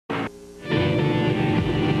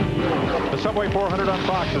Subway 400 on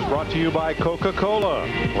Fox is brought to you by Coca-Cola.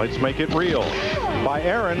 Let's make it real. By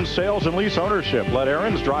Aaron's Sales and Lease Ownership. Let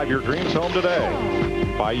Aaron's drive your dreams home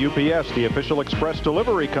today. By UPS, the official express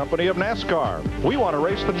delivery company of NASCAR. We want to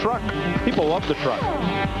race the truck. People love the truck.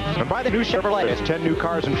 And by the new Chevrolet. It's 10 new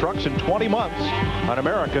cars and trucks in 20 months. An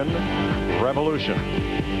American revolution.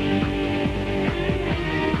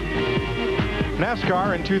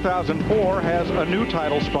 NASCAR in 2004 has a new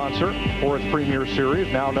title sponsor for its Premier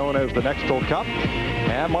Series, now known as the Nextel Cup,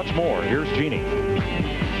 and much more. Here's Jeannie.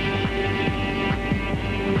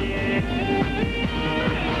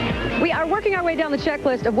 We are working our way down the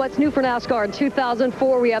checklist of what's new for NASCAR in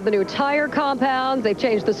 2004. We have the new tire compounds. They've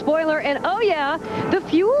changed the spoiler. And, oh, yeah, the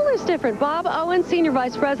fuel is different. Bob Owen, Senior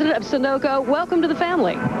Vice President of Sunoco, welcome to the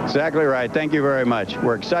family. Exactly right. Thank you very much.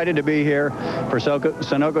 We're excited to be here for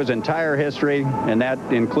Sunoco's entire history, and that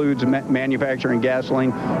includes manufacturing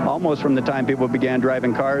gasoline. Almost from the time people began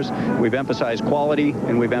driving cars, we've emphasized quality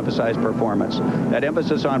and we've emphasized performance. That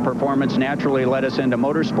emphasis on performance naturally led us into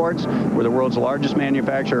motorsports. We're the world's largest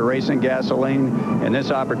manufacturer of racing gasoline, and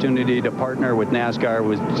this opportunity to partner with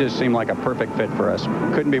NASCAR just seemed like a perfect fit for us.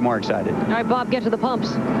 Couldn't be more excited. All right, Bob, get to the pumps.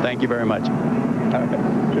 Thank you very much.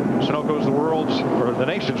 Sunoco is the world's, or the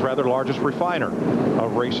nation's rather, largest refiner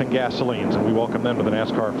of racing gasolines, and we welcome them to the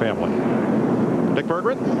NASCAR family. Dick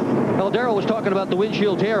Berggren? Well, Darrell was talking about the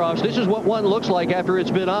windshield tear-offs. This is what one looks like after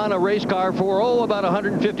it's been on a race car for, about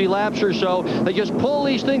 150 laps or so. They just pull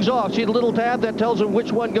these things off. See the little tab that tells them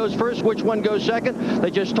which one goes first, which one goes second?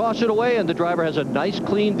 They just toss it away, and the driver has a nice,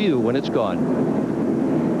 clean view when it's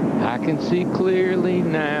gone. I can see clearly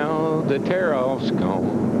now the tear-off's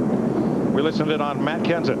gone. We listened in on Matt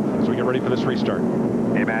Kenseth as we get ready for this restart.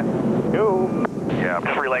 Hey, Matt. Yo. Yeah, I'm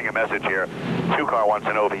just relaying a message here. Two-car wants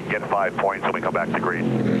to know if he can get 5 points when we come back to green.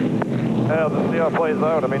 Yeah, let's see how it plays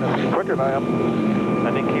out. I mean, it's quicker than I am.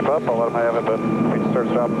 I didn't keep up. I'll let him have it, but if he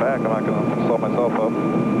starts dropping back, I'm not going to slow myself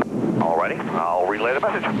up. All righty. I'll relay the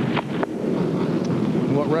message.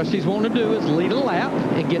 What Rusty's wanting to do is lead a lap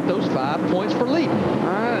and get those 5 points for leading.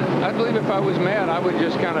 I believe if I was Matt, I would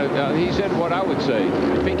just kind of, he said what I would say.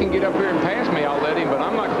 If he can get up here and pass me, I'll let him, but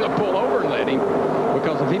I'm not going to pull over and let him.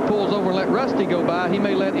 Because if he pulls over and let Rusty go by, he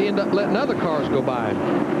may end up letting other cars go by him.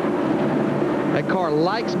 That car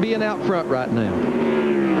likes being out front right now.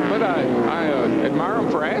 But I admire him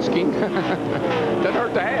for asking. Doesn't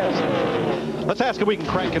hurt to ask. Let's ask if we can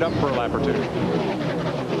crank it up for a lap or two.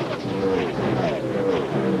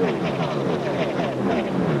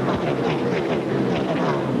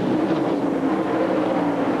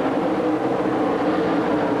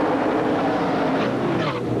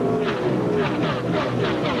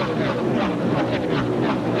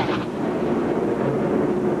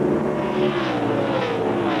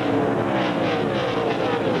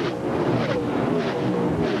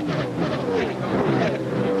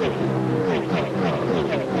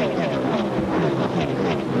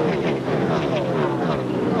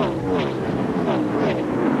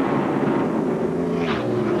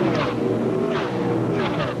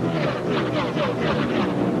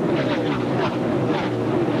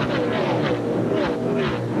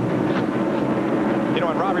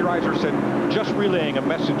 Just relaying a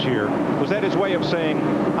message here. Was that his way of saying,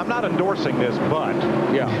 I'm not endorsing this, but...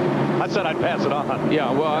 Yeah. I said I'd pass it on.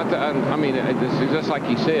 Yeah, well, I mean, it's just like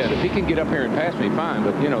he said. If he can get up here and pass me, fine.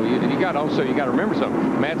 But, you know, you got to remember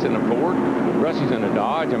something. Matt's in a Ford. Rusty's in a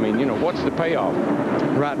Dodge. I mean, you know, what's the payoff?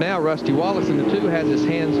 Right now, Rusty Wallace in the 2 has his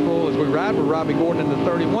hands full as we ride with Robbie Gordon in the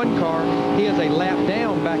 31 car. He is a lap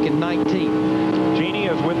down back in 19. Jeannie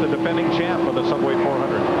is with the defending champ of the Subway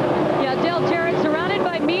 400. Yeah, Dale Jarrett surrounded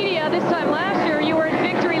by media this time last year. You were in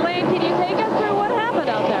victory lane. Can you take us through what happened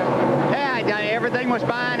out there? Yeah, everything was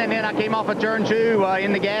fine, and then I came off of turn 2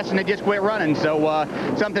 in the gas, and it just quit running. So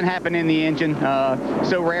something happened in the engine.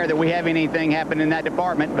 So rare that we have anything happen in that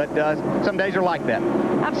department, but some days are like that.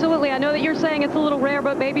 Absolutely. I know that you're saying it's a little rare,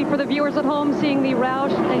 but maybe for the viewers at home seeing the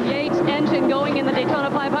Roush and Yates engine going in the Daytona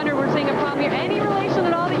 500, we're seeing a problem here. Any relation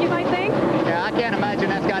at all that you might think? Yeah, I can't imagine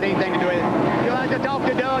that's got anything to do with it. You'll have to talk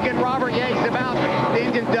to Doug and Robert Yates about the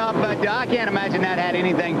engine stuff, but I can't imagine that had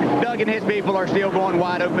anything. Doug and his people are still going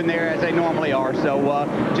wide open there as they normally are, so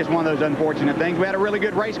just one of those unfortunate things. We had a really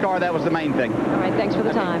good race car. That was the main thing. All right, thanks for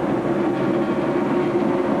the time.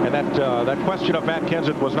 And that question of Matt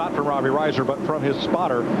Kenseth was not from Robbie Reiser, but from his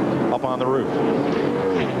spotter up on the roof.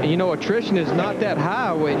 You know, attrition is not that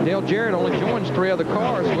high. Dale Jarrett only joins 3 other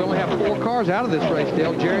cars. We only have 4 cars out of this race.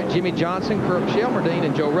 Dale Jarrett, Jimmy Johnson, Kirk Shelmerdine,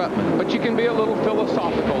 and Joe Ruttman. But you can be a little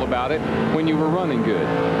philosophical about it when you were running good.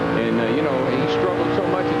 And, you know, he struggled so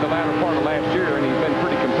much at the latter part of last year, and he's been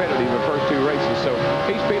pretty competitive the first 2 races. So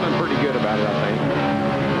he's feeling pretty good about it, I think.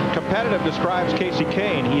 Competitive Representative describes Casey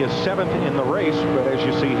Kane. He is 7th in the race, but as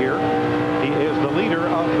you see here, he is the leader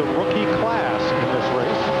of the rookie class in this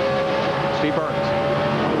race. Steve Burns.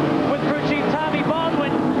 With crew chief Tommy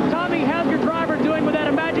Baldwin. Tommy, how's your driver doing with that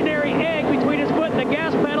imaginary egg between his foot and the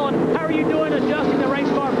gas pedal, and how are you doing adjusting the race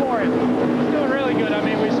car for him? He's doing really good. I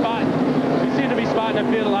mean, we seem to be spotting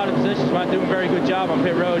the field a lot of positions. We're not doing a very good job on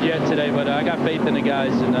pit road yet today, but I got faith in the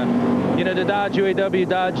guys. And you know, the Dodge UAW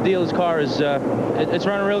Dodge dealer's car is it's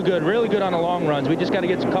running really good on the long runs. We just got to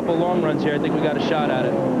get a couple long runs here. I think we got a shot at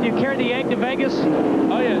it. Do you carry the egg to Vegas?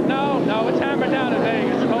 Oh yeah, no, it's hammered down in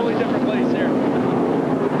Vegas. It's a totally different place here.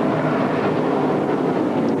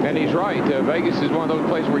 And he's right. Vegas is one of those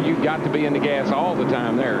places where you've got to be in the gas all the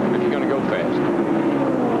time there if you're going to go fast.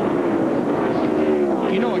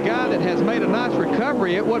 You know, a guy that has made a nice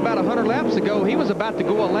recovery, about 100 laps ago, he was about to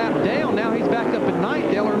go a lap down. Now he's back up at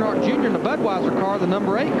 9th. Dale Earnhardt Jr. in the Budweiser car, the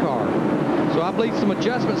number 8 car. So I believe some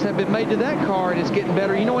adjustments have been made to that car, and it's getting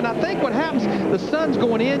better. You know, and I think what happens, the sun's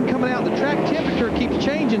going in, coming out, the track temperature keeps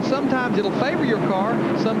changing. Sometimes it'll favor your car,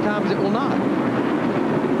 sometimes it will not.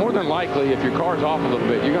 More than likely, if your car's off a little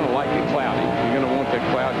bit, you're going to like it cloudy. You're going to want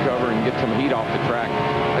that cloud cover and get some heat off the track.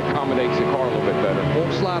 That accommodates the car a little bit better.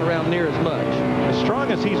 Won't slide around near as much. As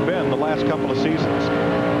strong as he's been the last couple of seasons,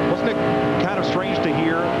 wasn't it kind of strange to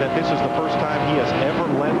hear that this is the first time he has ever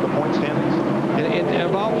led the point standings? And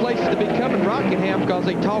of all places to be coming Rockingham, because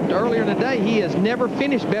they talked earlier in the day, he has never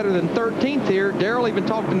finished better than 13th here. Darrell even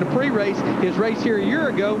talked in the pre-race, his race here a year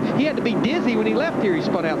ago. He had to be dizzy when he left here. He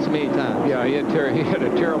spun out so many times. Yeah, he had a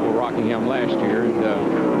terrible Rockingham last year.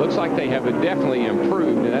 And looks like they have definitely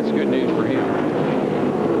improved, and that's good news for him.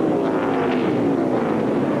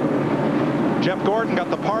 Jeff Gordon got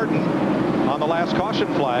the pardon on the last caution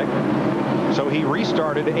flag. So he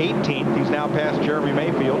restarted 18th. He's now past Jeremy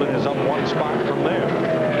Mayfield and is up 1 spot from there.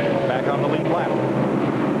 Back on the lead lap.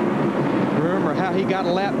 Remember how he got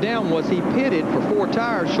a lap down was he pitted for 4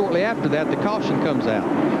 tires. Shortly after that, the caution comes out.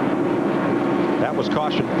 That was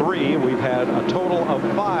caution 3. We've had a total of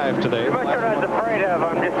 5 today. What I was afraid of,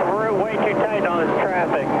 I'm just way too tight on this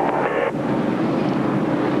traffic.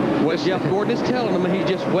 What Jeff Gordon is telling him, he's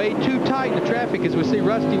just way too tight in the traffic, as we see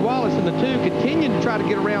Rusty Wallace in the 2 continuing to try to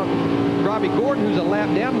get around Robbie Gordon, who's a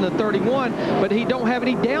lap down in the 31, but he don't have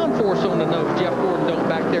any downforce on the nose. Jeff Gordon don't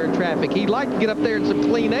back there in traffic. He'd like to get up there in some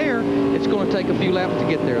clean air. It's going to take a few laps to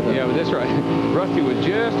get there, though. Yeah, but that's right. Rusty was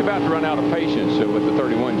just about to run out of patience with the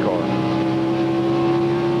 31 car.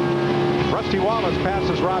 Rusty Wallace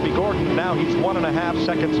passes Robbie Gordon. Now he's 1.5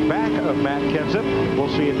 seconds back of Matt Kenseth. We'll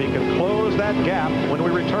see if he can close that gap when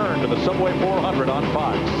we return to the Subway 400 on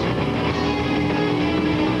Fox.